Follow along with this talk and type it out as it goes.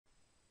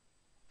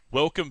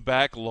Welcome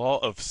back, Law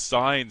of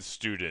Sines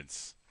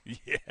students.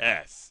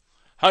 Yes.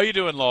 How you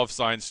doing, Law of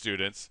Sines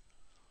students?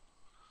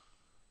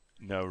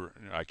 No,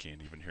 I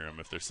can't even hear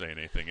them if they're saying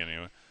anything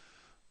anyway.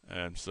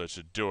 I'm such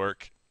a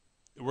dork.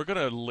 We're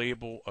going to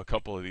label a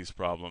couple of these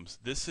problems.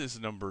 This is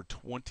number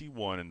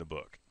 21 in the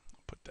book.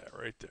 I'll put that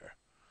right there.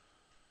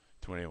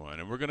 21.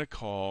 And we're going to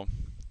call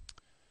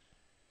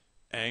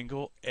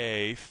angle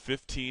A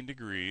 15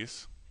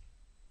 degrees,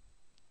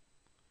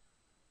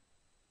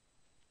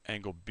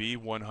 angle B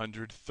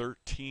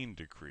 113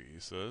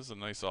 degrees. So this is a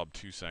nice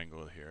obtuse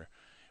angle here.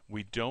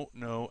 We don't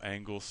know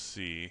angle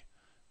C,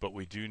 but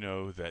we do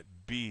know that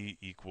B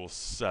equals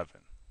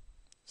 7.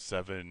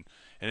 7,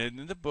 and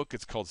in the book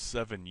it's called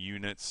 7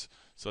 units.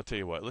 So I'll tell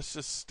you what, let's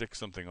just stick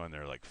something on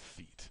there like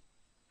feet,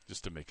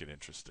 just to make it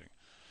interesting.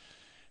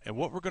 And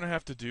what we're going to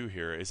have to do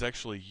here is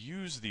actually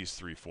use these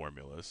three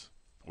formulas,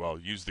 well,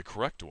 use the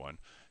correct one,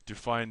 to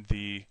find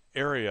the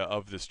area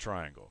of this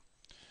triangle.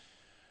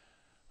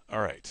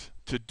 Alright,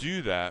 to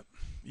do that,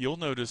 you'll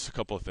notice a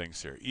couple of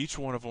things here. Each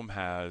one of them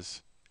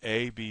has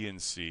A, B,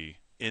 and C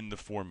in the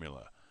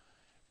formula.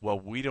 Well,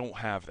 we don't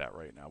have that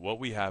right now. What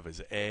we have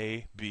is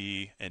A,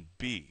 B, and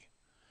B.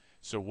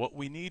 So what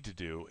we need to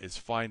do is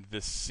find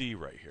this C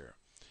right here.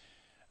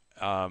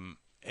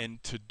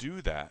 And to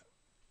do that,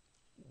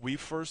 we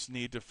first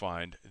need to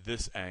find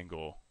this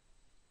angle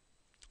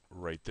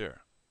right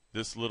there,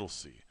 this little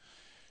c.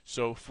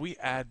 So if we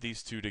add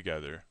these two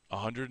together,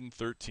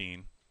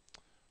 113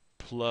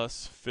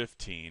 plus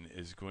 15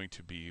 is going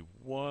to be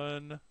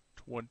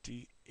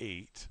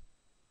 128.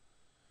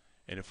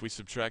 And if we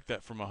subtract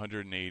that from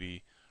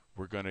 180,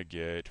 we're going to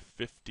get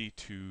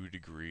 52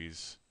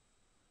 degrees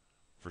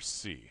for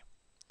C.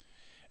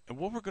 And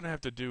what we're going to have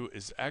to do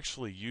is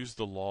actually use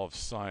the law of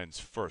sines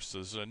first. So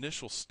there's an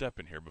initial step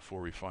in here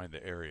before we find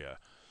the area.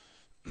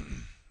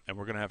 And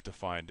we're going to have to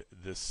find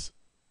this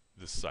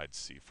side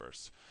C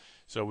first.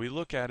 So we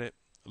look at it.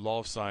 Law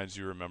of sines,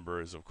 you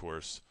remember, is of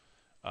course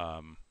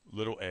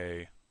little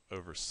a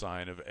over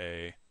sine of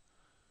A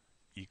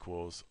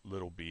equals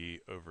little b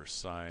over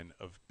sine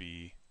of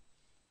B,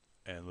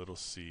 and little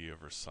c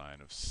over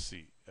sine of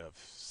C.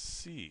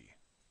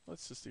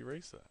 Let's just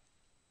erase that.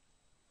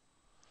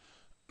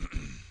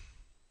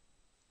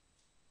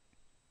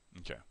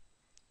 Okay,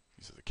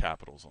 these are the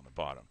capitals on the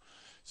bottom.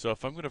 So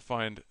if I'm going to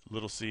find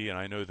little c and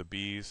I know the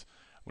b's,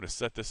 I'm going to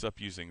set this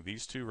up using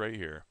these two right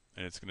here,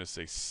 and it's going to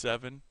say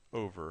 7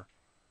 over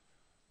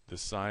the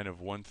sine of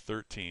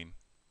 113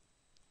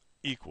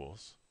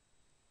 equals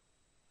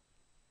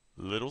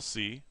little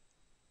c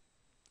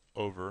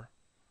over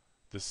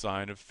the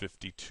sine of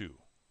 52.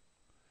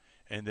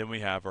 And then we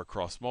have our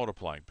cross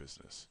multiplying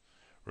business.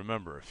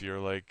 Remember, if you're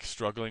like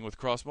struggling with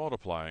cross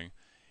multiplying,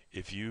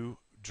 if you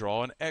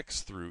draw an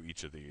X through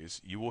each of these,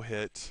 you will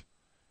hit,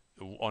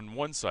 on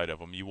one side of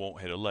them, you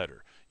won't hit a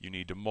letter. You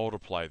need to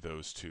multiply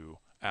those two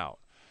out.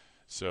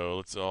 So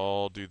let's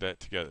all do that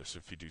together. So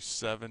if you do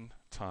 7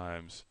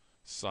 times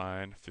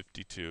sine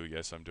 52,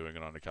 yes, I'm doing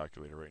it on a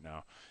calculator right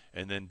now,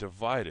 and then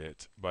divide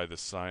it by the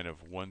sine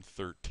of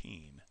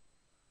 113,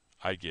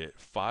 I get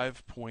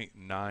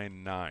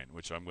 5.99,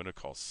 which I'm going to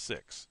call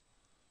 6.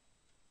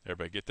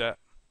 Everybody get that?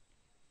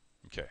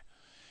 Okay.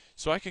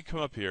 So I can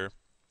come up here,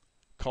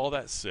 call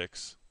that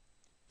 6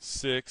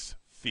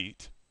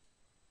 feet.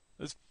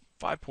 That's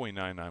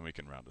 5.99, we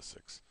can round to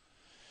 6.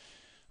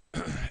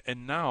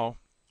 And now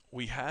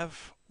we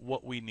have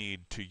what we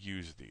need to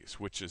use these,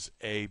 which is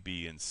A,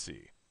 B, and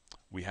C.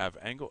 We have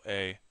angle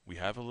A, we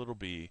have a little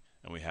b,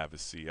 and we have a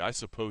c. I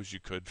suppose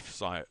you could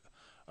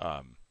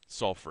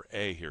solve for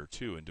A here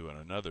too and do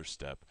another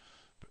step,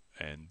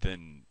 and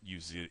then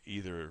use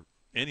either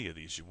any of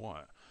these you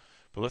want.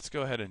 But let's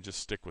go ahead and just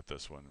stick with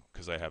this one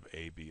because I have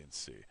A, B, and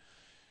C.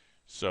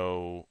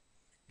 So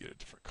get a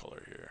different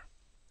color here.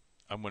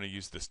 I'm going to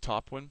use this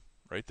top one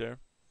right there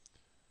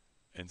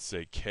and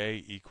say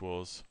K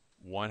equals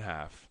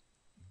 1/2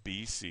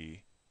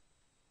 BC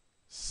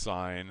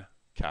sine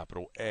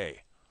capital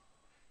A.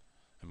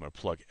 I'm going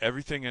to plug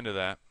everything into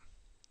that.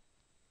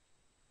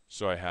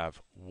 So I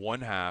have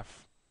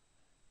 1/2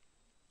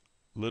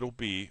 little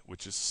b,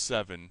 which is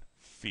 7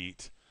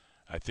 feet.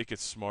 I think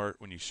it's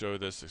smart when you show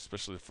this,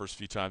 especially the first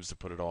few times, to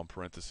put it all in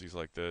parentheses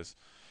like this.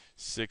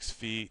 6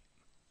 feet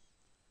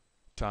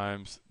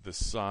times the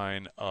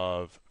sine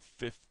of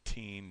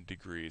 15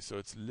 degrees. So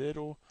it's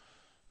little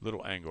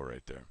angle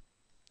right there.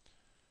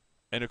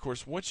 And of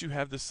course, once you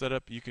have this set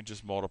up, you can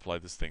just multiply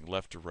this thing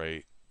left to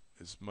right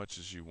as much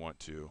as you want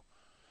to.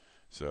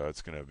 So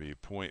it's going to be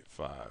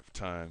 0.5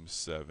 times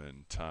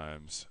 7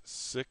 times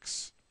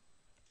 6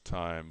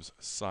 times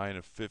sine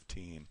of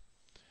 15,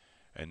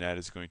 and that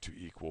is going to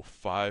equal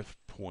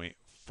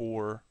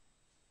 5.4.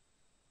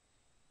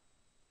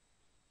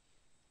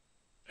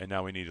 And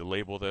now we need to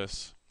label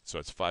this. So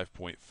it's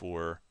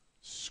 5.4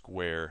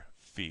 square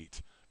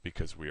feet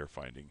because we are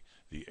finding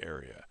the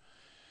area.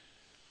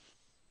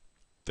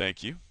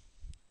 Thank you,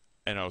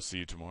 and I'll see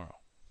you tomorrow.